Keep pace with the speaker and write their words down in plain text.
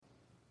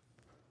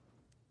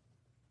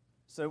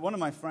So one of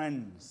my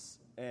friends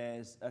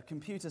is a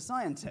computer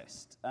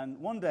scientist, and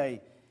one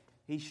day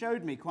he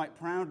showed me quite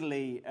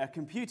proudly a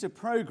computer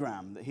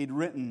program that he'd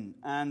written,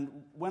 and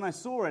when I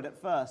saw it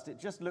at first, it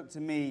just looked to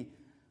me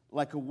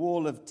like a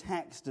wall of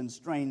text and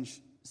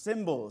strange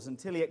symbols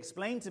until he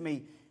explained to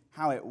me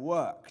how it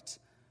worked.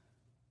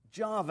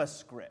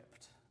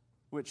 JavaScript,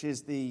 which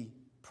is the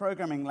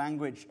programming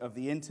language of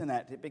the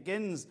internet, it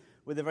begins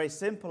with a very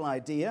simple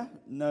idea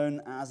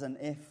known as an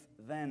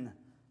if-then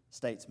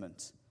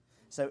statement.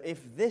 So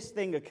if this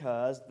thing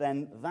occurs,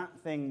 then that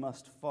thing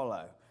must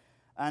follow.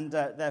 And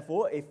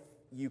therefore, if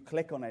you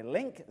click on a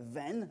link,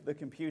 then the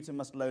computer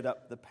must load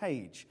up the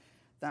page.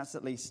 That's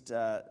at least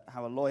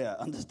how a lawyer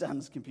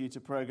understands computer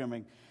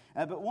programming.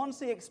 But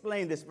once he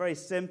explained this very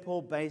simple,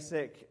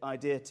 basic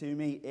idea to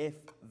me, if,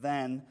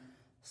 then,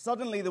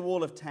 suddenly the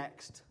wall of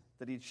text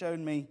that he'd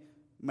shown me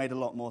made a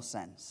lot more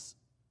sense.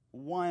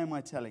 Why am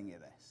I telling you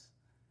this?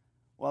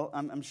 Well,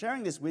 I'm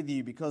sharing this with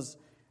you because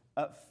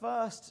at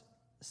first,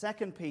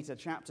 2 Peter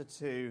chapter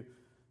 2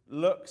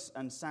 looks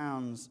and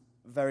sounds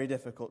very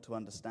difficult to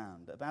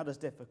understand, about as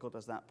difficult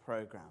as that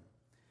program.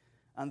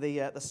 And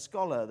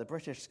the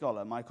British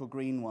scholar, Michael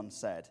Green, once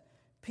said,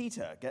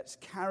 Peter gets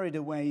carried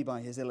away by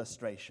his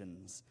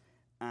illustrations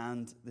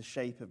and the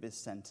shape of his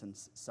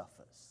sentence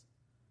suffers.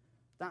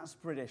 That's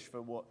British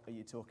for what are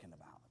you talking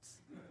about?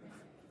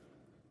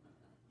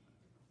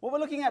 What we're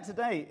looking at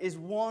today is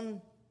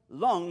one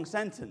long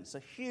sentence,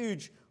 a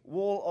huge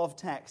wall of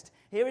text.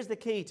 Here is the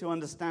key to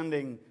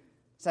understanding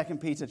 2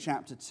 Peter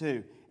chapter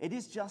 2. It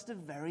is just a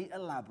very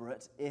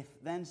elaborate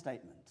if-then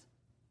statement.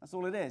 That's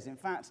all it is. In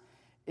fact,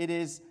 it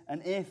is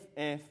an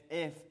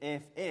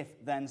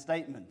if-then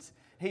statement.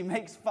 He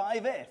makes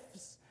 5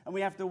 ifs, and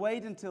we have to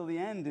wait until the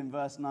end in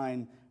verse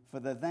 9 for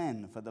the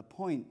then, for the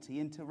point. He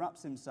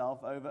interrupts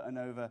himself over and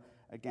over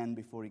again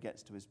before he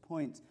gets to his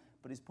point.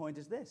 But his point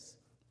is this.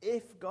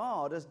 If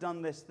God has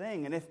done this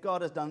thing, and if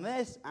God has done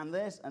this, and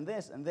this, and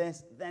this, and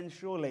this, then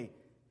surely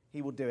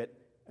he will do it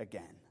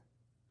again.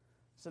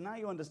 So now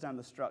you understand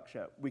the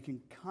structure. We can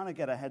kind of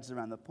get our heads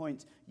around the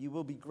point. You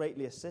will be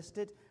greatly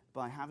assisted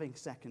by having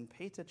 2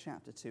 Peter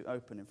chapter 2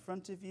 open in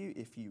front of you.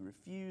 If you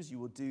refuse, you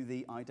will do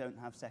the I don't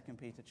have 2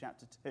 Peter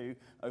chapter 2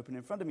 open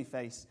in front of me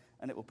face,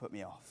 and it will put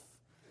me off.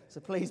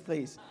 So please,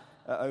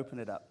 open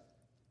it up.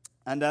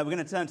 And we're going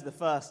to turn to the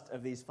first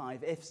of these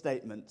 5 if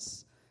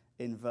statements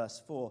in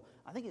verse 4.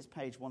 I think it's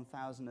page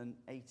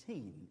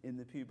 1018 in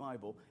the Pew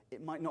Bible.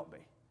 It might not be,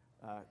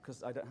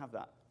 because I don't have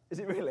that. Is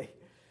it really?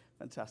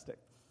 Fantastic.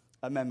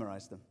 I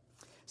memorized them.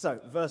 So,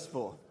 verse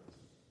 4.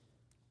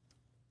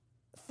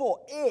 For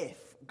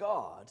if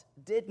God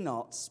did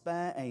not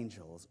spare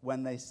angels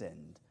when they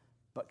sinned,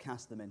 but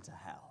cast them into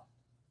hell.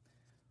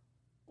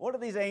 What do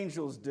these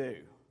angels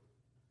do?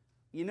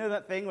 You know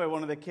that thing where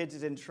one of the kids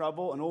is in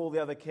trouble and all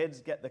the other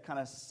kids get the kind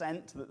of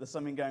scent that there's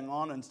something going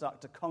on and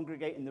start to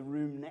congregate in the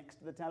room next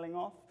to the telling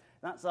off?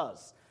 That's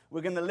us.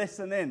 We're going to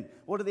listen in.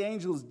 What do the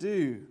angels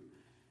do?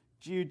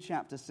 Jude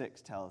chapter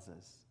 6 tells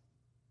us.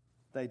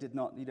 They did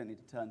not, you don't need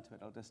to turn to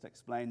it, I'll just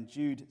explain.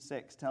 Jude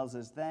 6 tells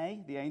us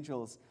they, the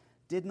angels,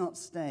 did not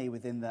stay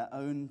within their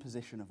own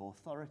position of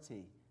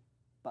authority,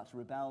 but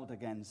rebelled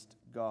against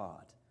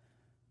God.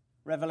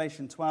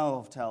 Revelation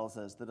 12 tells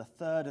us that a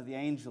third of the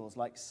angels,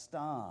 like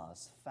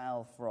stars,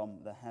 fell from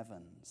the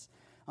heavens.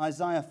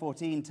 Isaiah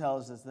 14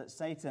 tells us that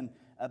Satan,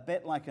 a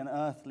bit like an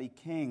earthly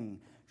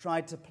king,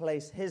 tried to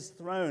place his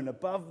throne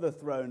above the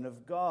throne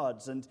of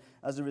God's, and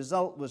as a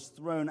result was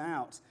thrown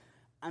out.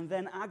 And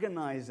then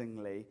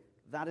agonizingly,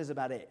 that is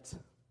about it.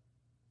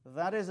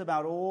 That is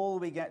about all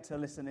we get to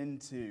listen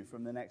into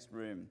from the next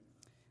room.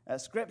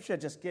 Scripture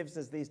just gives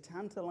us these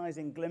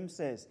tantalizing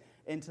glimpses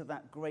into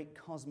that great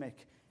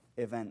cosmic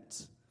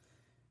event.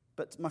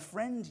 But my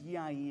friend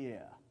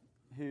Yair,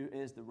 who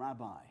is the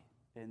rabbi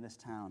in this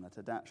town at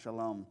Adat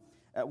Shalom,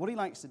 what he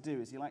likes to do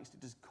is he likes to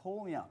just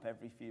call me up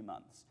every few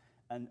months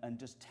and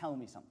just tell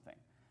me something.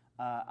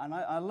 And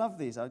I love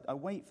these. I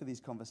wait for these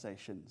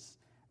conversations.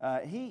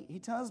 He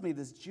tells me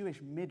this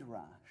Jewish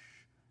midrash,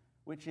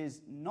 which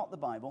is not the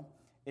Bible.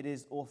 It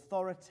is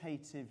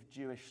authoritative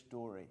Jewish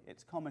story.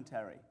 It's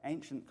commentary,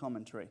 ancient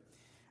commentary.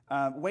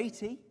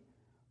 Weighty,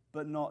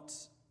 but not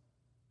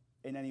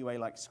in any way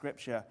like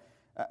Scripture.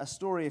 A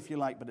story, if you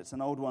like, but it's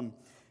an old one.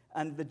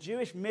 And the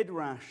Jewish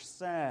midrash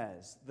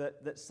says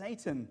that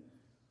Satan,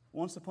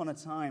 once upon a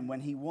time,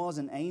 when he was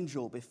an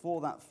angel before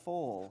that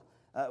fall,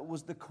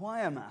 was the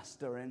choir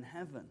master in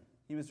heaven.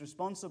 He was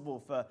responsible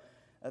for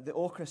the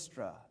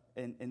orchestra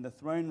in the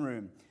throne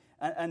room.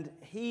 And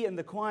he and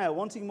the choir,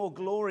 wanting more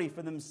glory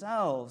for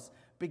themselves,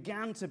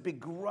 began to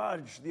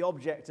begrudge the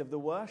object of the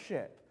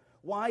worship.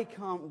 Why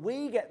can't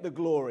we get the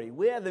glory?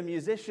 We're the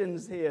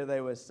musicians here, they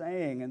were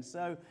saying. And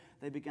so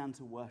they began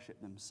to worship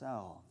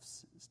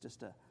themselves. It's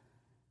just a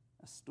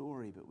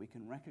story, but we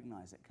can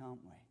recognize it,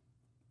 can't we?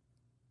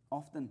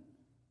 Often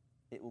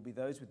it will be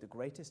those with the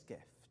greatest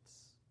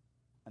gifts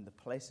and the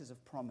places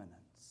of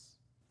prominence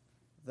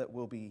that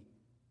will be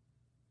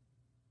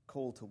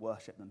called to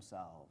worship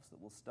themselves,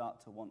 that will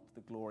start to want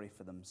the glory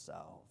for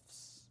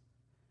themselves.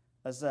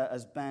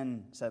 As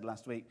Ben said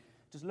last week,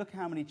 Just look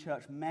how many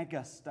church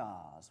mega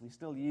stars. We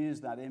still use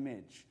that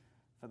image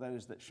for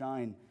those that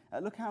shine.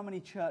 Look how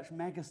many church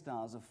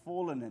megastars have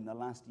fallen in the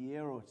last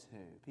year or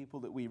two, people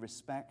that we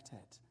respected.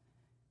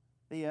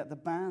 The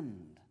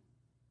band,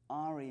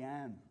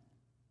 REM,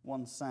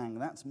 once sang,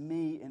 "That's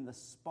me in the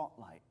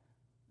spotlight,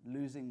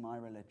 losing my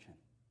religion."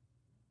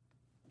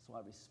 That's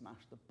why we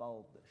smashed the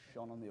bulb that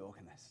shone on the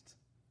organist.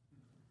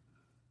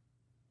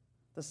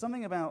 There's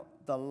something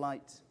about the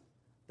light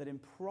that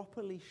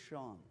improperly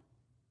shone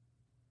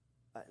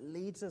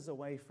leads us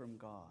away from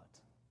God.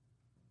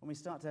 When we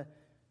start to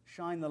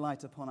shine the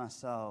light upon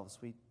ourselves,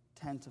 we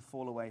tend to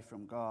fall away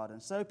from God.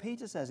 And so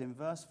Peter says in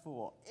verse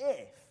 4,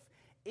 if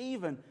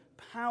even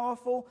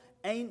powerful,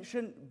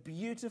 ancient,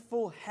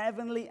 beautiful,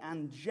 heavenly,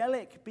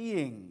 angelic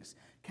beings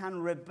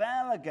can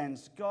rebel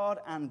against God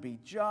and be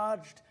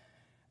judged,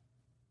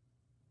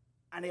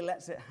 and he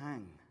lets it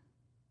hang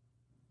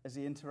as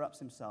he interrupts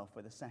himself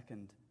with a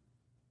second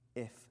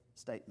if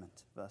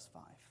statement, verse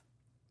 5.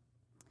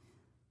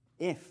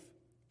 If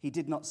he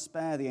did not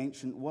spare the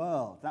ancient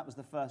world. That was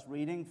the first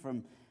reading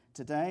from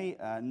today.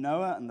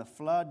 Noah and the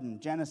flood, and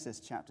Genesis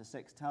chapter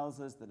 6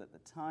 tells us that at the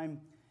time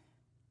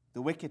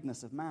the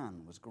wickedness of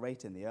man was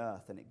great in the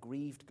earth, and it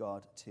grieved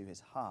God to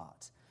his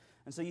heart.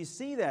 And so you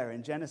see there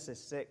in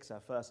Genesis 6, our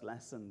first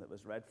lesson that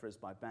was read for us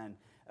by Ben,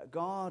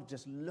 God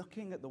just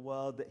looking at the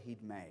world that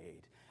he'd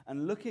made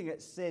and looking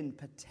at sin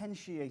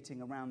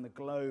potentiating around the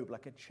globe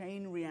like a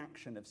chain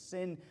reaction of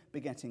sin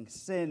begetting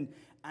sin,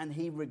 and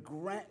he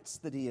regrets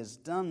that he has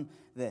done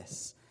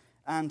this.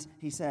 And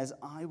he says,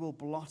 I will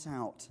blot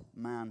out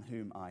man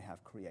whom I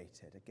have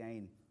created.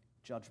 Again,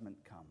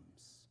 judgment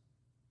comes.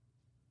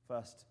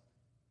 First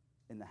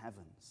in the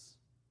heavens,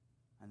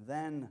 and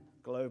then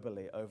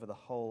globally over the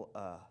whole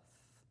earth.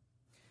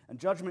 And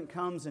judgment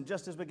comes, and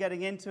just as we're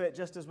getting into it,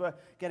 just as we're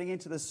getting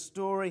into the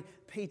story,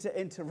 Peter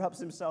interrupts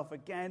himself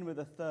again with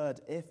a third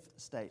if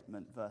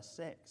statement, verse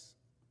 6.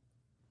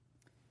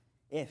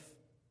 If,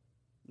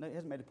 no, he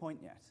hasn't made a point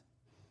yet.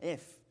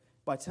 If,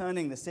 by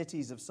turning the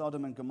cities of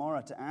Sodom and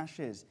Gomorrah to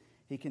ashes,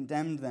 he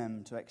condemned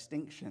them to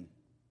extinction.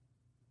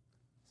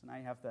 So now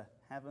you have the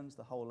heavens,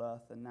 the whole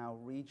earth, and now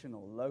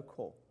regional,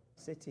 local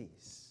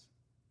cities.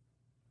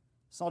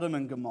 Sodom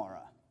and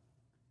Gomorrah.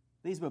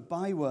 These were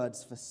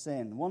bywords for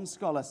sin. One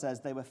scholar says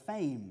they were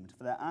famed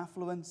for their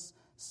affluence,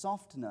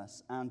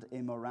 softness, and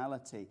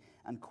immorality.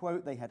 And,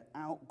 quote, they had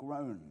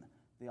outgrown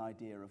the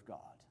idea of God.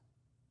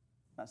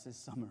 That's his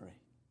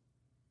summary.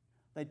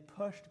 They'd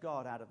pushed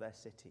God out of their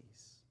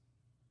cities.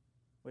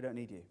 We don't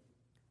need you.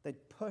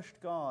 They'd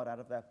pushed God out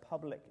of their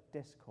public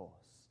discourse,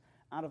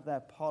 out of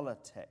their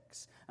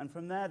politics. And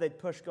from there, they'd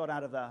pushed God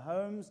out of their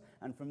homes,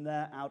 and from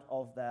there, out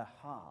of their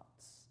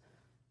hearts.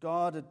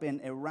 God had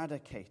been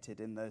eradicated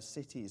in those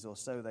cities, or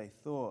so they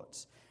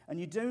thought. And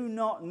you do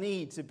not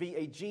need to be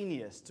a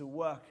genius to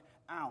work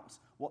out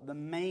what the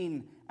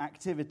main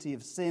activity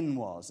of sin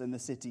was in the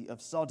city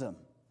of Sodom.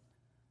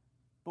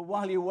 But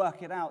while you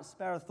work it out,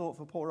 spare a thought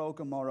for poor old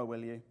Gomorrah,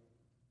 will you?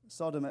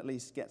 Sodom at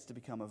least gets to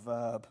become a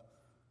verb.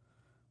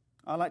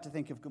 I like to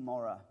think of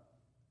Gomorrah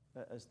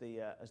as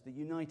the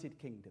United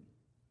Kingdom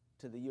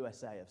to the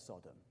USA of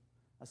Sodom,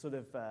 a sort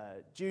of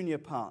junior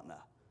partner.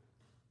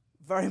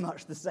 Very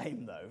much the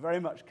same, though,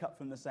 very much cut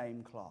from the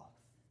same cloth.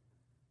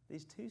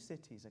 These two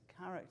cities are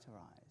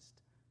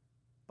characterized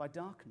by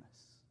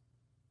darkness.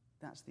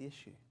 That's the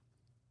issue.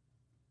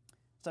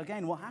 So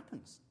again, what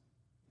happens?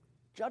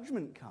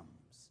 Judgment comes.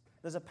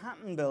 There's a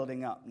pattern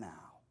building up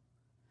now.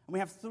 And we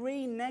have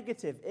three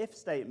negative if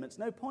statements,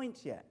 no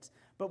point yet,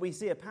 but we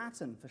see a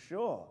pattern for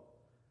sure.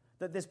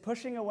 That this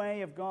pushing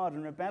away of God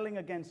and rebelling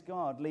against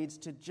God leads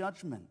to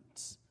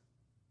judgment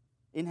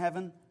in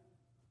heaven,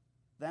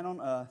 then on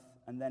earth,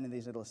 and then in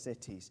these little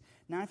cities.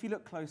 Now, if you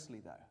look closely,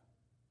 though,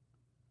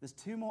 there's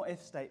two more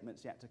if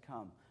statements yet to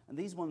come. And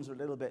these ones are a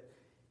little bit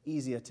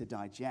easier to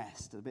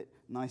digest, a bit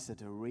nicer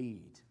to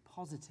read.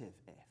 Positive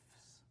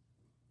ifs.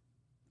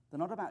 They're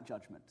not about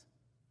judgment.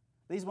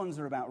 These ones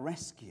are about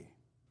rescue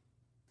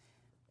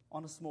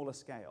on a smaller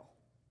scale,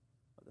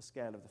 at the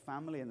scale of the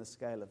family and the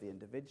scale of the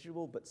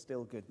individual, but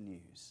still good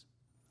news.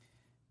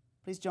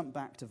 Please jump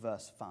back to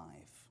verse 5.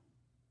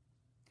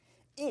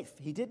 If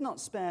he did not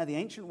spare the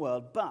ancient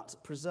world, but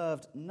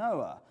preserved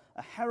Noah,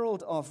 a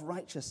herald of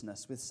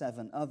righteousness with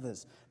 7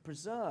 others.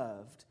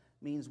 Preserved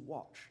means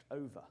watched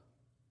over.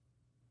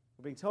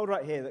 We're being told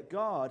right here that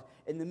God,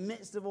 in the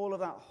midst of all of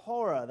that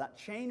horror, that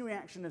chain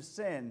reaction of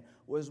sin,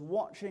 was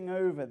watching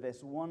over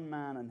this one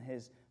man and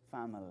his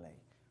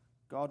family.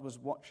 God was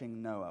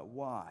watching Noah.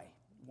 Why?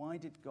 Why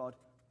did God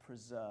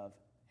preserve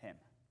him?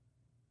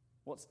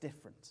 What's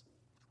different?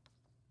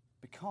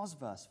 Because,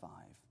 verse 5,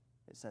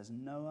 it says,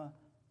 Noah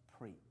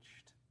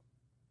preached.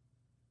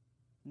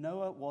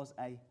 Noah was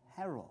a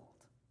herald.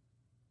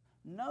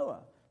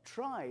 Noah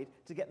tried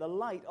to get the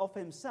light off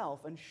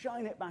himself and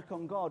shine it back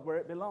on God where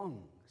it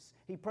belongs.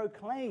 He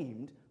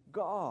proclaimed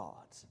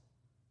God.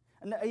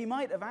 And he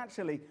might have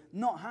actually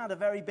not had a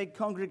very big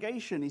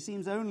congregation. He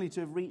seems only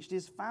to have reached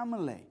his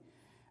family.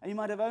 And you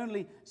might have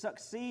only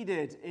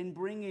succeeded in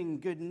bringing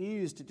good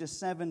news to just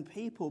 7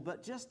 people.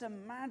 But just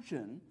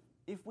imagine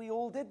if we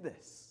all did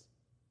this.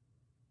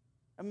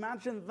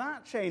 Imagine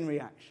that chain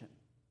reaction.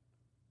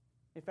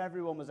 If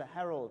everyone was a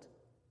herald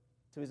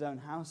to his own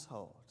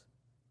household.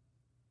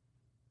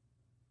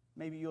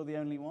 Maybe you're the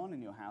only one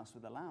in your house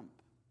with a lamp.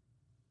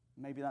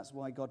 Maybe that's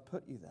why God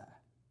put you there.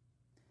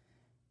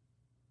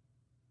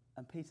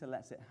 And Peter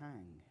lets it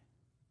hang,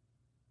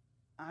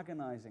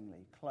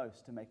 agonizingly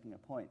close to making a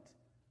point,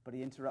 but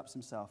he interrupts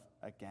himself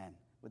again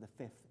with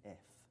a 5th if.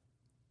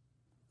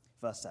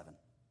 Verse 7.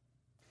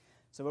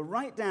 So we're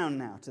right down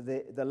now to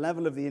the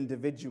level of the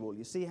individual.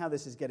 You see how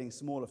this is getting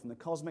smaller, from the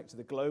cosmic to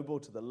the global,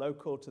 to the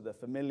local, to the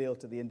familial,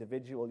 to the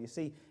individual. You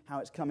see how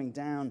it's coming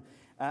down.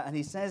 And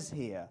he says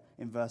here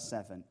in verse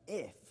 7,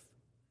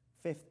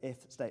 5th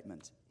if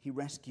statement, he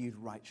rescued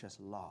righteous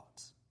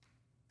Lot.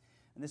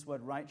 And this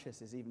word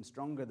righteous is even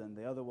stronger than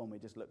the other one we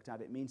just looked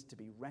at. It means to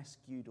be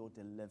rescued or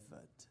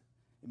delivered.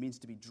 It means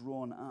to be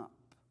drawn up.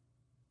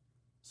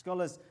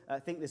 Scholars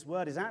think this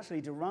word is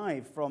actually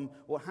derived from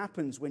what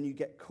happens when you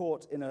get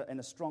caught in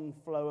a strong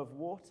flow of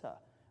water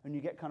and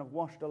you get kind of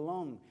washed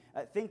along.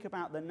 Think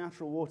about the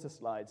natural water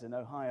slides in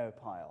Ohio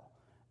Pile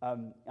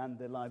and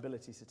the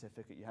liability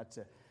certificate you had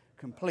to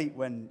complete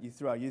when you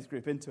threw our youth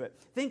group into it.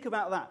 Think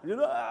about that,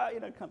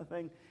 kind of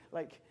thing.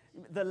 Like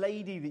the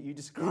lady that you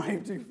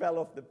described who fell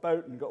off the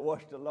boat and got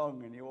washed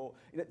along, and you all,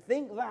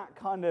 think that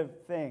kind of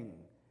thing.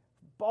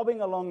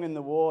 Bobbing along in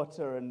the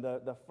water and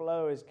the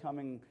flow is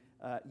coming.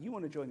 You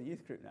want to join the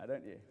youth group now,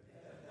 don't you?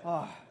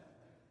 Oh.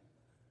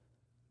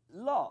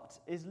 Lot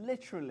is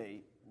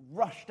literally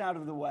rushed out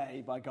of the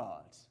way by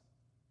God.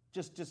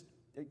 Just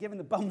given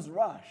the bum's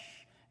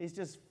rush, he's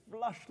just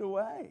flushed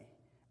away.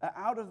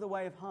 Out of the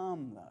way of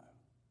harm, though,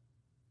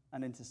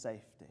 and into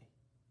safety.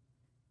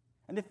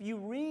 And if you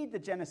read the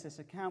Genesis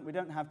account, we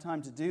don't have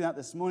time to do that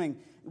this morning,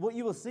 what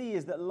you will see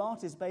is that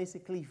Lot is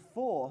basically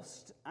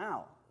forced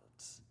out.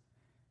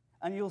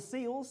 And you'll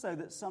see also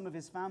that some of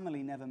his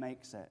family never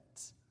makes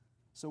it.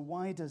 So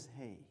why does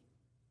he?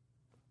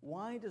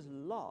 Why does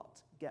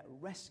Lot get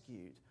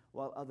rescued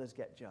while others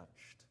get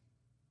judged?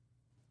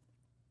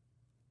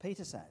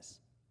 Peter says,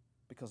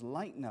 because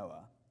like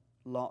Noah,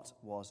 Lot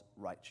was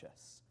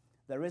righteous.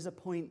 There is a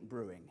point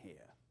brewing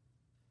here.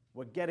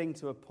 We're getting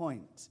to a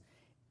point.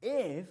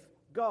 If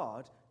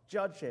God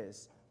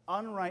judges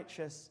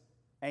unrighteous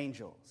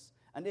angels,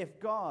 and if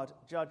God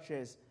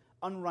judges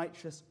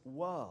unrighteous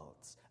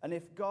worlds, and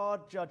if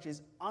God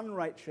judges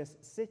unrighteous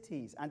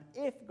cities, and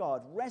if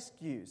God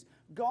rescues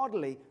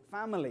godly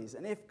families,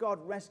 and if God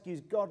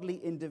rescues godly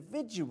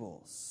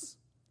individuals,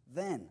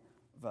 then,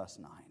 verse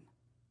 9,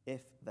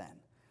 if then,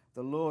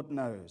 the Lord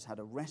knows how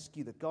to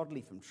rescue the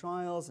godly from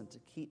trials and to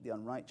keep the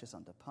unrighteous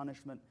under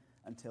punishment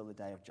until the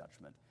day of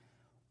judgment.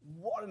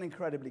 What an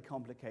incredibly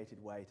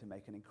complicated way to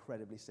make an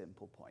incredibly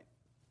simple point.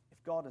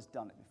 If God has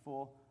done it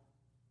before,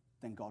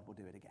 then God will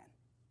do it again.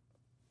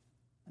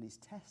 And he's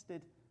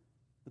tested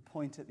the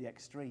point at the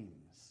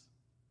extremes.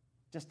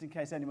 Just in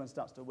case anyone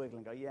starts to wiggle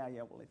and go, yeah,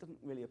 well, it doesn't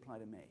really apply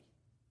to me.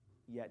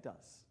 Yeah, it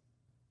does,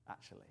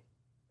 actually.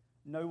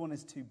 No one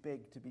is too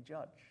big to be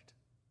judged.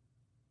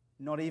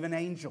 Not even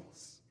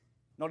angels.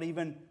 Not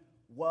even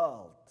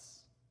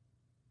worlds.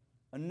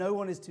 And no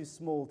one is too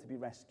small to be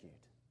rescued.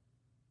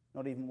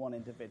 Not even one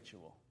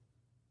individual.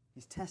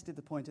 He's tested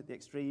the point at the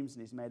extremes,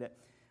 and he's made it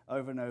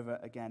over and over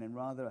again in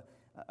rather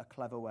a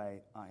clever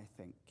way, I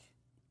think.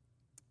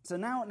 So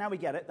now we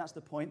get it. That's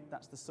the point.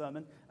 That's the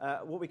sermon.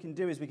 What we can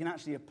do is we can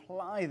actually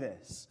apply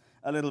this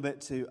a little bit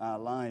to our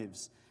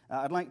lives.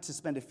 I'd like to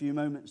spend a few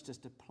moments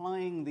just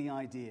applying the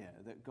idea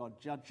that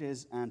God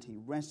judges and he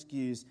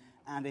rescues,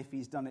 and if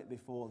he's done it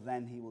before,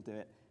 then he will do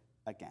it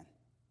again.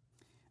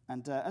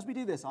 And as we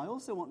do this, I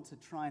also want to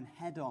try and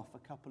head off a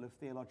couple of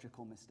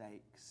theological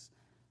mistakes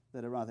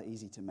that are rather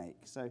easy to make.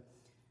 So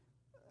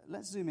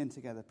let's zoom in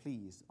together,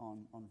 please,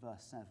 on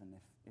verse 7,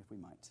 if we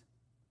might.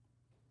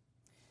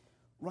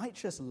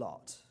 Righteous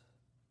Lot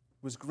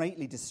was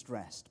greatly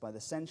distressed by the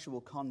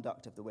sensual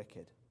conduct of the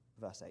wicked,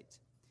 verse 8.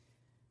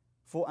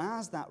 For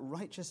as that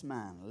righteous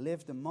man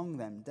lived among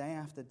them day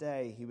after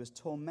day, he was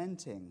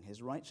tormenting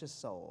his righteous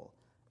soul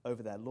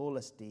over their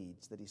lawless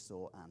deeds that he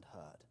saw and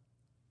heard.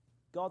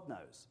 God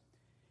knows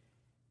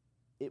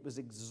it was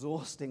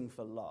exhausting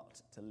for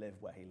Lot to live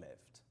where he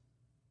lived.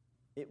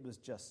 It was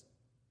just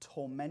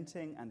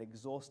tormenting and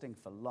exhausting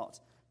for Lot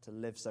to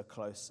live so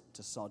close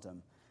to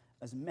Sodom,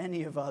 as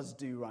many of us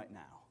do right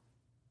now.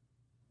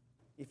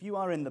 If you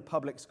are in the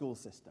public school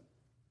system,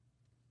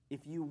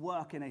 if you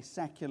work in a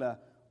secular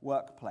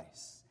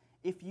workplace,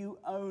 if you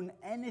own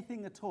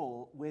anything at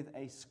all with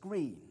a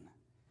screen,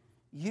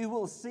 you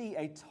will see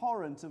a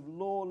torrent of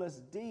lawless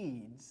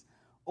deeds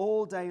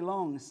all day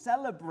long,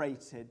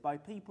 celebrated by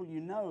people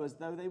you know as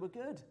though they were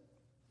good.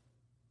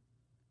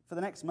 For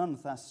the next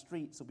month, our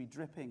streets will be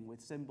dripping with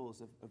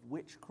symbols of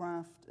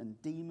witchcraft and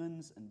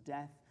demons and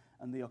death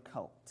and the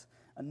occult.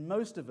 And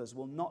most of us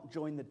will not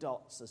join the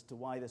dots as to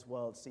why this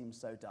world seems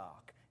so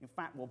dark. In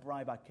fact, we'll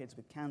bribe our kids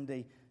with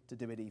candy to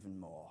do it even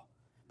more.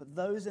 But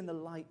those in the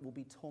light will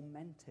be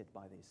tormented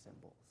by these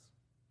symbols.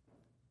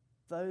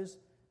 Those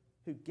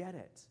who get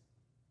it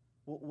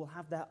will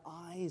have their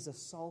eyes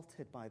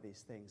assaulted by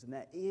these things, and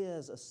their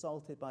ears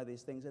assaulted by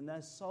these things, and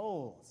their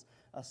souls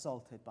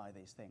assaulted by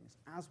these things,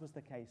 as was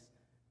the case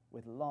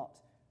with Lot,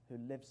 who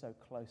lived so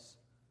close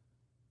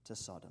to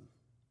Sodom.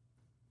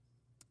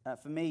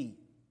 For me,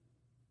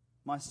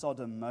 my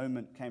Sodom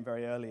moment came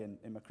very early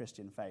in my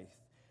Christian faith.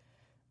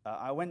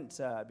 I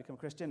became a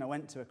Christian. I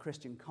went to a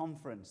Christian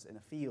conference in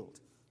a field.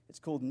 It's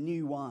called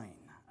New Wine,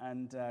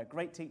 and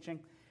great teaching.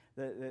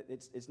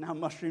 It's now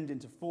mushroomed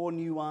into 4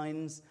 new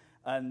wines,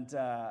 and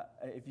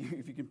if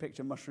you can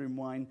picture mushroom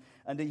wine,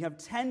 and you have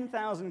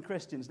 10,000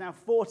 Christians, now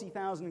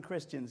 40,000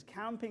 Christians,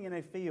 camping in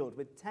a field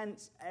with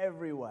tents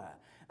everywhere,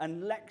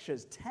 and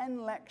lectures,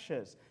 10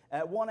 lectures,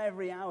 one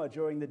every hour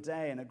during the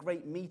day, and a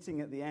great meeting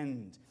at the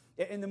end.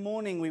 In the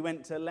morning, we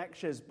went to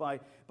lectures by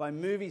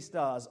movie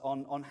stars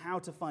on how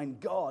to find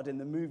God in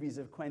the movies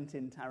of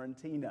Quentin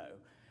Tarantino.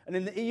 And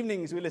in the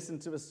evenings, we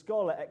listened to a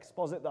scholar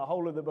exposit the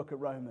whole of the book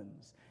of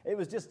Romans. It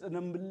was just an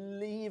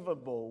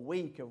unbelievable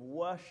week of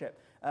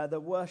worship. The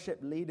worship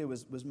leader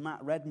was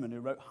Matt Redman, who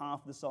wrote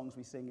half the songs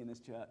we sing in this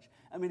church.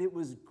 I mean, it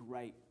was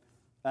great.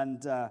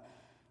 And then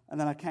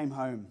I came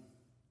home,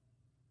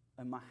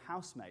 and my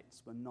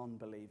housemates were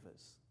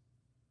non-believers.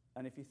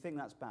 And if you think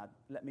that's bad,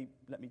 let me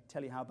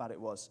tell you how bad it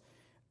was.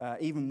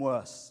 Even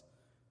worse,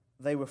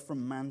 they were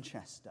from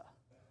Manchester,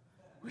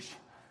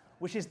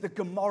 which is the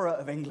Gomorrah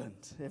of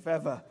England, if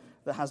ever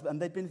there has been.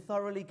 And they'd been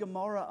thoroughly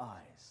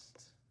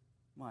Gomorrahized,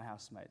 my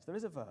housemates. There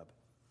is a verb.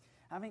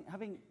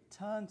 Having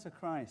turned to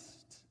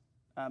Christ,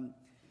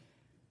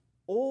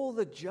 all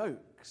the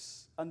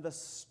jokes and the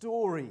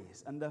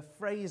stories and the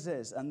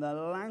phrases and the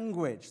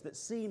language that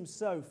seemed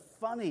so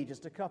funny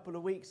just a couple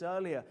of weeks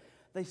earlier,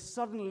 they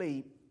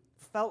suddenly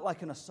felt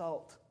like an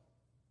assault.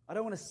 I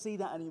don't want to see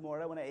that anymore. I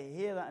don't want to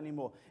hear that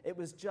anymore. It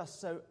was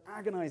just so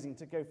agonizing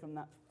to go from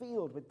that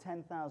field with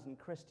 10,000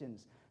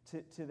 Christians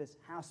to this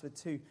house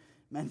with 2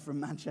 men from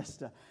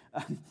Manchester.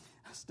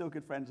 Still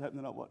good friends. I hope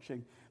they're not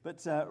watching.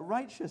 But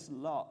righteous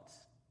Lot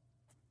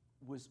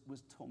was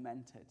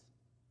tormented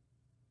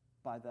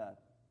by the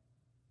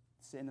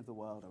sin of the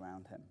world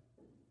around him.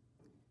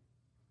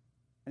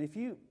 And if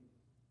you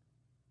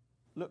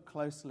look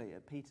closely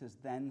at Peter's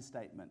then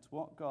statement,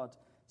 what God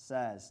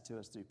says to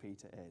us through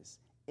Peter is,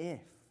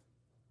 if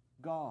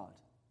God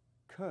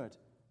could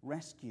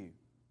rescue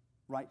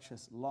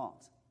righteous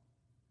Lot,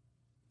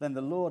 then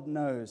the Lord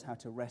knows how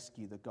to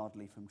rescue the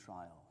godly from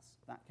trials.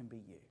 That can be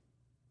you.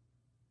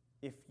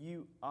 If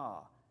you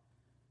are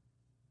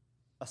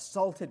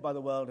assaulted by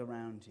the world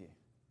around you,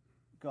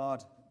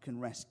 God can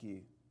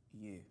rescue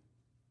you.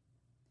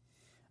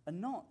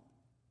 And not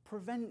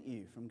prevent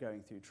you from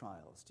going through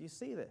trials. Do you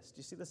see this? Do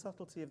you see the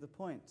subtlety of the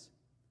point?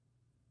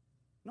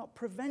 Not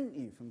prevent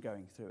you from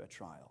going through a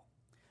trial.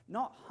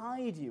 Not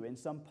hide you in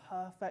some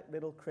perfect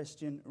little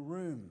Christian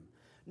room.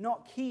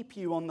 Not keep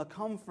you on the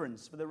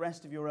conference for the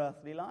rest of your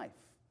earthly life.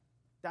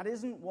 That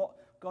isn't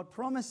what God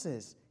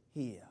promises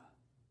here.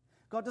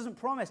 God doesn't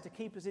promise to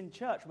keep us in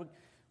church. We'll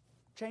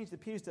change the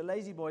pews to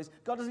lazy boys.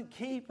 God doesn't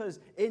keep us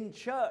in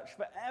church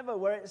forever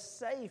where it's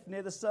safe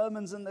near the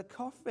sermons and the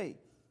coffee.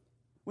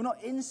 We're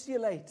not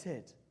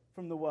insulated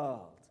from the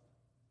world.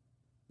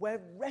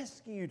 We're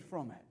rescued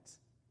from it.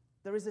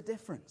 There is a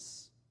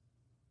difference.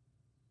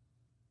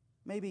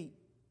 Maybe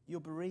you're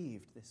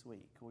bereaved this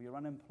week, or you're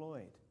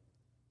unemployed,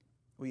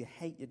 or you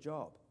hate your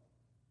job.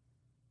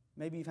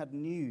 Maybe you've had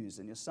news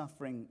and you're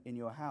suffering in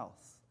your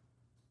health.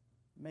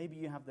 Maybe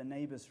you have the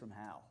neighbors from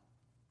hell.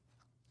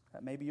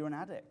 Maybe you're an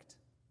addict.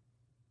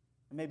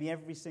 And maybe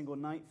every single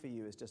night for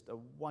you is just a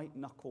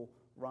white-knuckle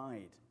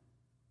ride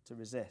to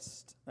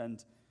resist.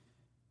 And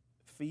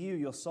for you,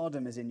 your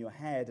Sodom is in your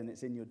head and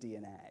it's in your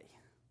DNA.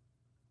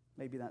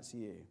 Maybe that's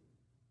you.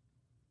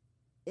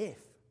 If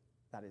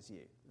that is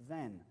you,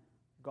 then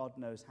God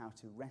knows how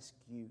to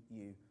rescue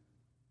you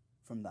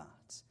from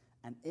that.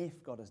 And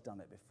if God has done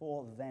it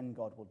before, then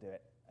God will do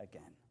it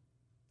again.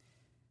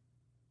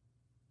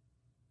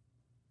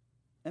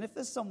 And if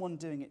there's someone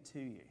doing it to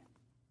you,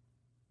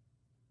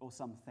 or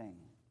something,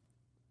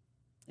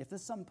 if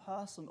there's some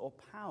person or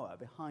power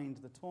behind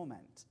the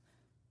torment,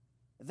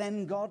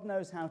 then God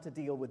knows how to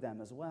deal with them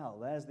as well.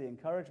 There's the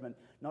encouragement,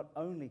 not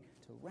only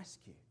to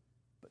rescue,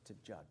 but to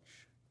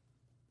judge.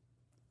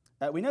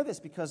 We know this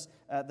because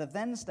the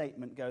then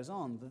statement goes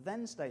on. The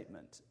then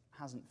statement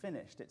hasn't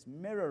finished. It's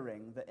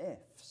mirroring the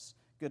ifs,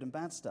 good and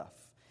bad stuff.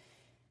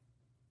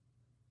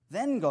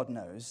 Then God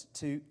knows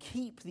to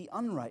keep the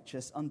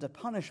unrighteous under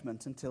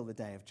punishment until the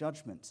day of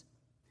judgment.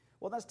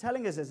 What that's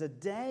telling us is a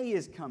day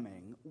is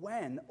coming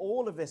when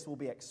all of this will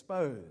be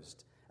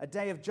exposed. A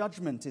day of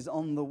judgment is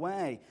on the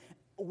way.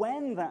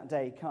 When that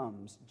day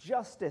comes,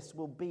 justice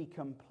will be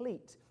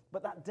complete.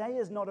 But that day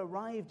has not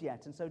arrived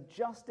yet, and so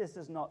justice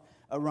has not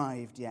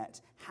arrived yet.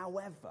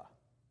 However,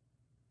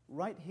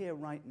 right here,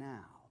 right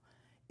now,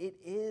 it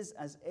is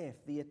as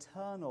if the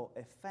eternal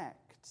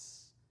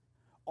effects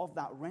of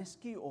that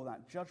rescue or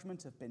that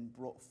judgment have been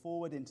brought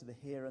forward into the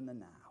here and the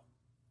now.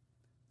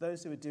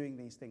 Those who are doing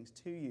these things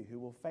to you, who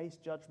will face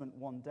judgment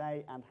one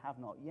day and have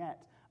not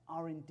yet,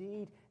 are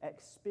indeed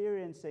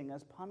experiencing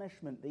as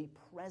punishment the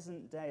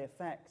present day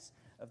effects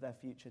of their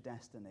future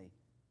destiny,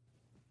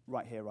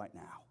 right here, right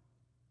now.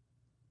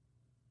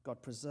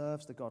 God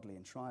preserves the godly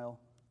in trial,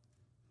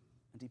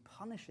 and he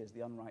punishes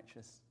the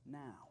unrighteous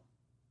now.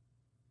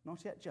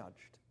 Not yet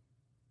judged,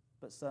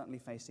 but certainly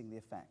facing the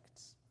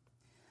effects.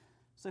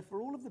 So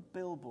for all of the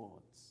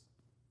billboards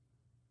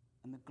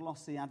and the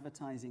glossy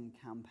advertising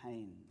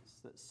campaigns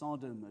that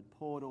Sodom had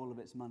poured all of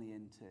its money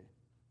into,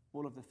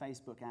 all of the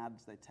Facebook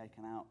ads they'd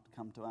taken out to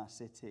come to our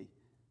city,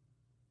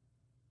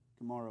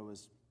 Gomorrah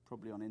was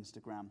probably on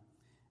Instagram,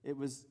 it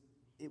was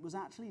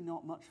actually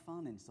not much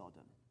fun in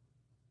Sodom.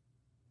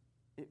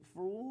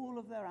 For all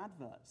of their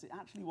adverts, it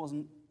actually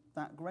wasn't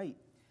that great.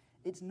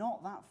 It's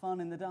not that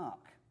fun in the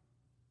dark.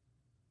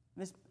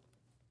 This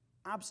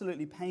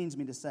absolutely pains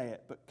me to say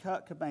it, but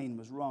Kurt Cobain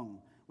was wrong.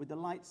 With the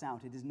lights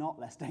out, it is not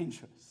less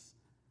dangerous.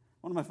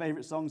 One of my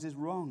favorite songs is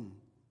Wrong.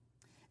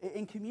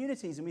 In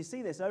communities, and we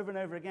see this over and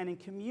over again, in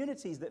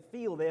communities that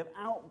feel they have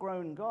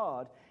outgrown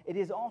God, it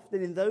is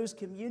often in those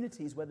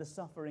communities where the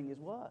suffering is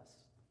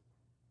worse.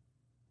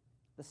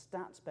 The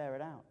stats bear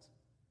it out.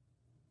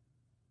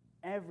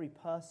 Every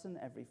person,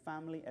 every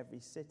family, every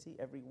city,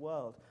 every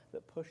world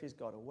that pushes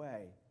God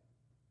away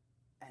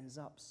ends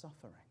up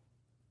suffering.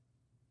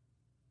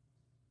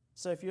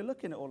 So if you're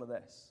looking at all of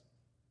this,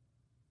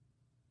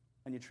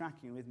 and you're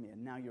tracking with me,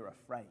 and now you're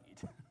afraid,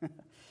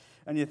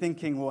 and you're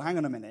thinking, well, hang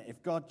on a minute,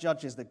 if God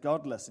judges the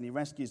godless and he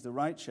rescues the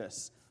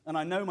righteous, and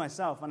I know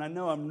myself, and I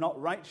know I'm not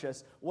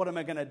righteous, what am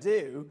I going to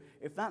do?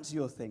 If that's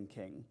your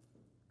thinking,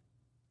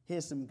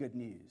 here's some good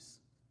news.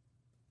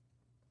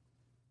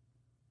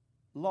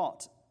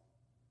 Lot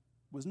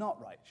was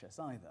not righteous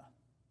either.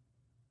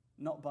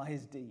 Not by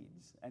his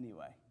deeds,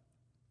 anyway.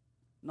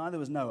 Neither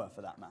was Noah,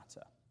 for that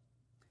matter.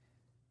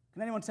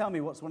 Can anyone tell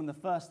me what's one of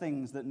the first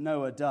things that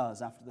Noah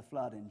does after the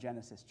flood in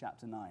Genesis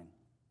chapter 9?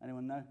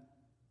 Anyone know?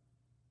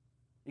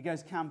 He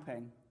goes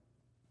camping,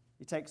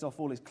 he takes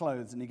off all his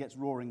clothes, and he gets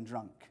roaring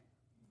drunk.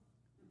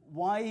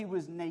 Why he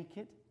was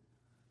naked,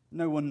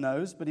 no one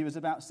knows, but he was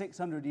about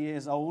 600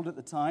 years old at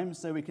the time,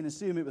 so we can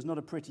assume it was not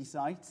a pretty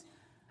sight.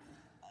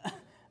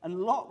 And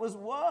Lot was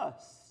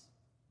worse.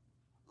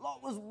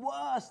 Lot was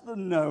worse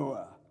than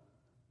Noah.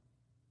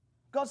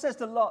 God says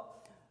to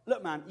Lot,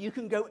 look, man, you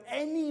can go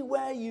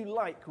anywhere you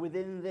like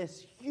within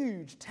this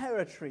huge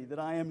territory that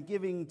I am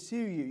giving to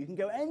you. You can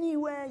go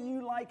anywhere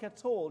you like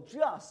at all.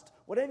 Just,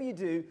 whatever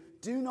you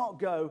do not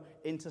go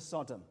into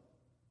Sodom.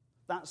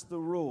 That's the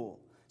rule.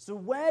 So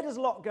where does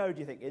Lot go, do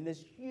you think, in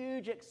this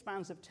huge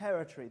expanse of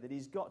territory that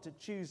he's got to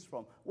choose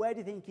from? Where do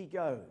you think he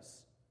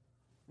goes?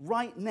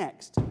 Right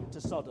next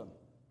to Sodom.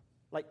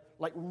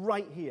 Like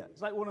right here.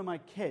 It's like one of my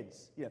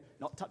kids.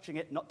 Not touching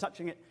it, not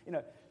touching it.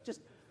 Just,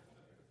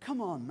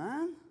 come on,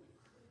 man.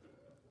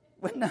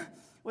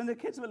 When the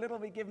kids were little,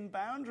 we give them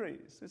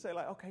boundaries. We say,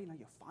 okay, now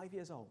you're 5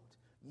 years old.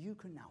 You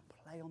can now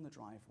play on the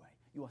driveway.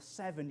 You are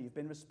 7, you've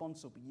been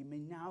responsible. You may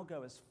now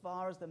go as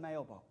far as the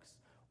mailbox.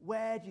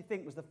 Where do you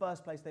think was the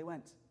first place they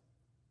went?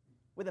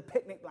 With a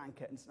picnic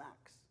blanket and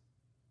snacks.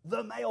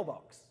 The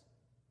mailbox.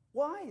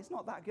 Why? It's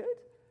not that good.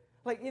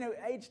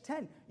 Age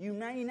 10, you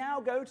may now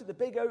go to the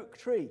big oak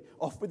tree,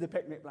 off with the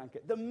picnic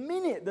blanket. The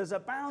minute there's a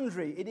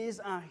boundary, it is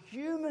our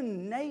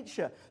human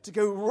nature to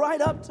go right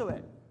up to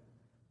it.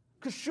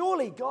 Because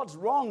surely God's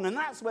wrong, and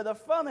that's where the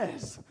fun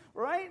is,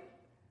 right?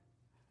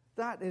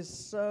 That is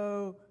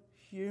so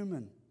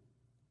human.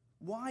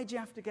 Why do you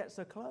have to get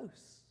so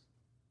close?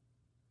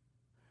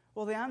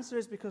 Well, the answer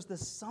is because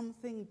there's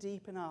something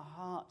deep in our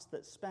hearts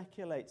that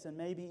speculates and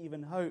maybe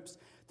even hopes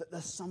that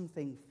there's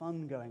something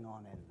fun going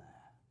on in there.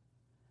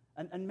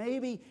 And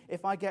maybe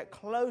if I get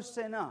close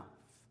enough,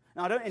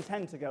 now I don't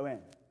intend to go in,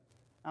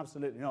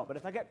 absolutely not, but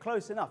if I get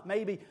close enough,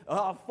 maybe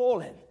I'll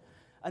fall in,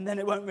 and then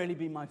it won't really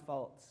be my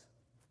fault.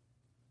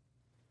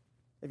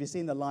 Have you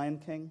seen The Lion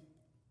King?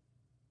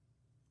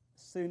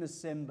 As soon as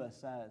Simba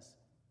says,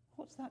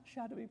 what's that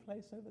shadowy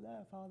place over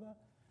there, Father?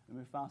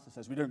 And Mufasa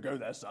says, we don't go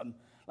there, son.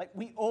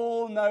 We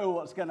all know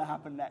what's going to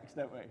happen next,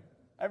 don't we?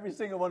 Every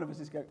single one of us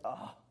is going,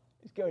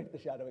 he's going to the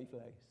shadowy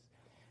place.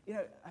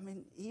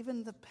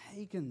 Even the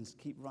pagans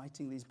keep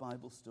writing these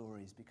Bible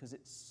stories because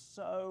it's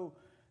so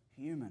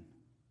human.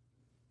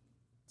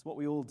 It's what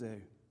we all do.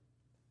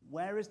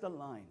 Where is the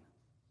line?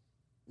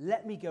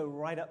 Let me go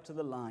right up to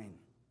the line.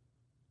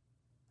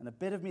 And a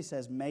bit of me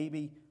says,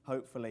 maybe,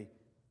 hopefully,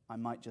 I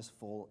might just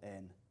fall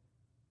in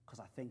because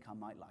I think I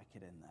might like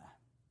it in there.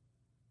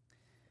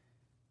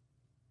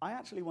 I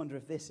actually wonder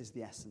if this is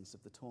the essence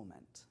of the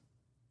torment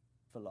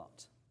for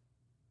Lot.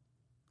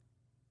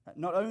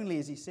 Not only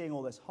is he seeing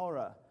all this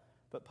horror,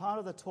 but part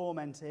of the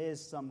torment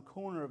is some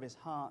corner of his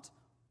heart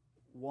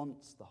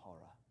wants the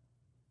horror.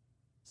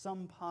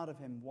 Some part of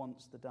him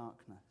wants the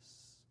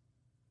darkness.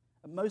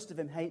 And most of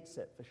him hates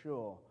it, for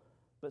sure,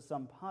 but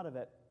some part of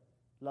it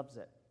loves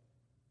it.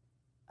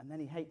 And then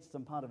he hates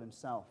some part of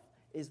himself.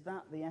 Is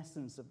that the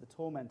essence of the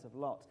torment of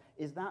Lot?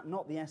 Is that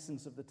not the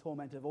essence of the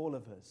torment of all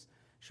of us?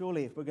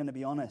 Surely, if we're going to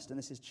be honest, and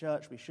this is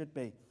church, we should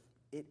be,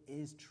 It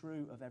is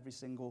true of every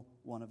single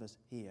one of us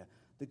here.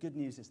 The good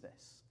news is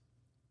this: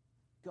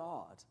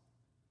 God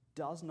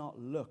does not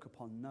look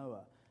upon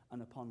Noah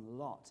and upon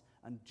Lot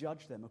and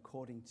judge them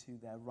according to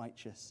their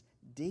righteous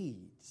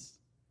deeds.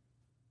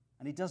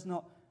 And he does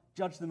not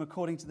judge them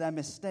according to their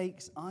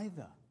mistakes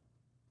either.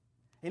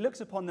 He looks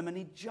upon them and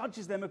he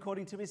judges them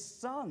according to his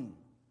Son.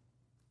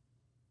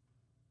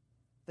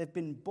 They've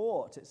been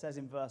bought, it says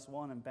in verse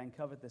 1, and Ben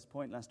covered this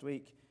point last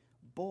week,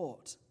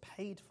 bought,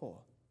 paid for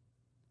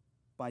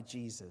by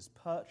Jesus.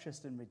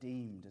 Purchased and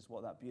redeemed is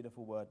what that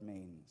beautiful word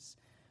means.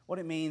 What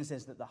it means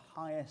is that the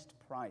highest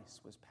price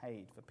was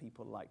paid for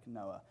people like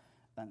Noah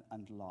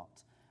and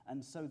Lot.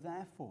 And so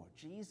therefore,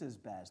 Jesus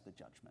bears the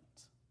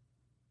judgment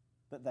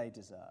that they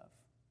deserve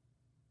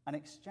and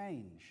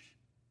exchanges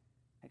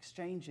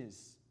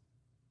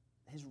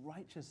his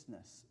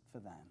righteousness for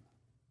them.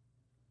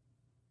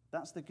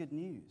 That's the good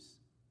news.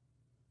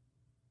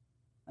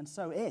 And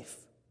so if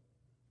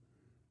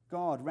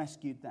God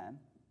rescued them,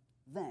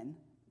 then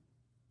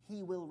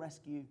he will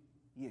rescue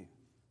you.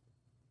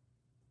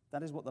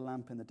 That is what the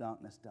lamp in the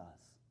darkness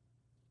does.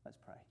 Let's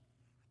pray.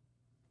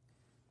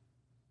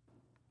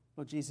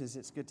 Lord Jesus,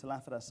 it's good to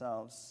laugh at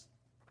ourselves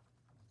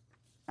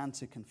and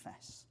to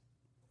confess.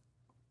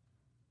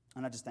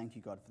 And I just thank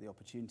you, God, for the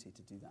opportunity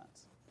to do that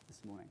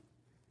this morning.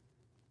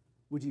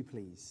 Would you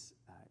please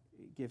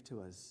give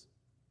to us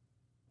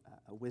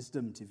a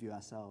wisdom to view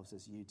ourselves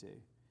as you do,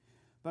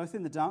 both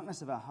in the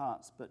darkness of our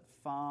hearts, but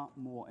far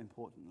more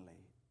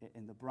importantly,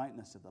 in the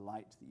brightness of the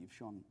light that you've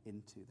shone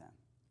into them.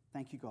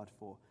 Thank you, God,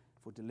 for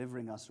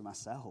delivering us from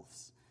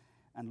ourselves.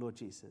 And Lord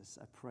Jesus,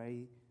 I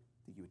pray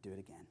that you would do it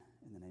again.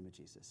 In the name of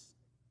Jesus,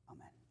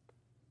 amen.